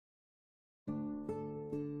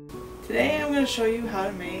Today I'm going to show you how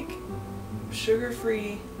to make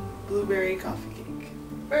sugar-free blueberry coffee cake.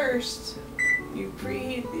 First, you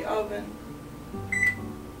preheat the oven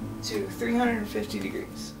to 350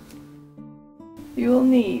 degrees. You will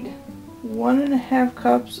need 1.5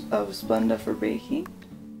 cups of Splenda for baking,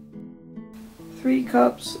 3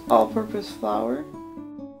 cups all-purpose flour,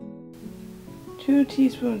 2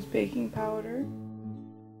 teaspoons baking powder,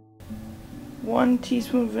 1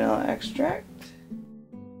 teaspoon vanilla extract,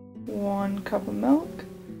 1 cup of milk,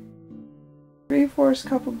 3/4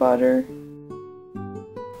 cup of butter,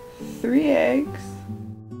 3 eggs,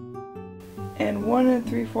 and 1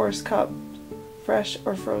 3/4 cup fresh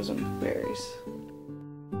or frozen berries.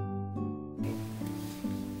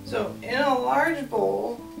 So in a large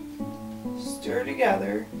bowl, stir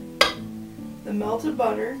together the melted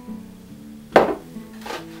butter, the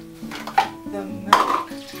milk,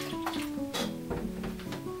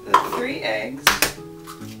 the 3 eggs,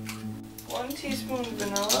 1 teaspoon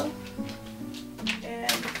vanilla,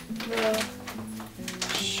 and the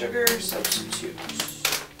sugar substitute.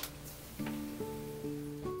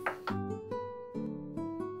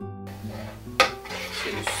 So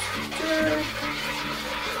you stir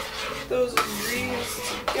those ingredients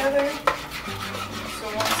together. So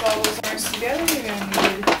once all those are mixed together, you're going to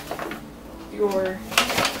need your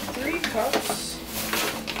 3 cups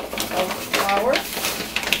of flour,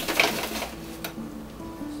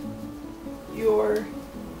 your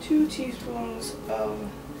 2 teaspoons of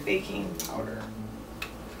baking powder,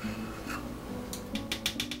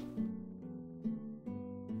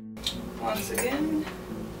 once again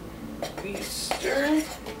we stir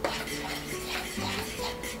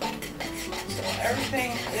so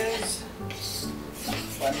everything is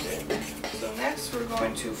blended. So next we're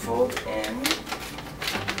going to fold in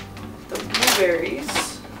the blueberries,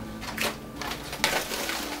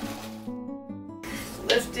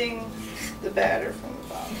 lifting the batter from the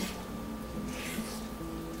bottom.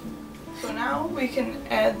 So now we can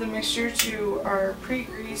add the mixture to our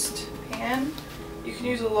pre-greased pan. You can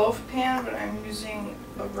use a loaf pan, but I'm using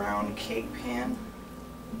a round cake pan.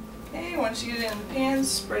 Okay, once you get it in the pan,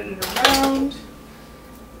 spread it around.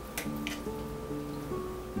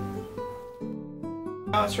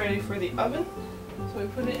 Now it's ready for the oven. So we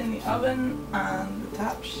put it in the oven on the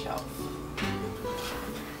top shelf.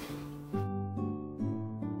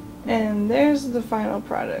 And there's the final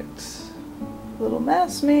product. A little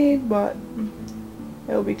mess made, but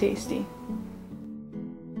it'll be tasty.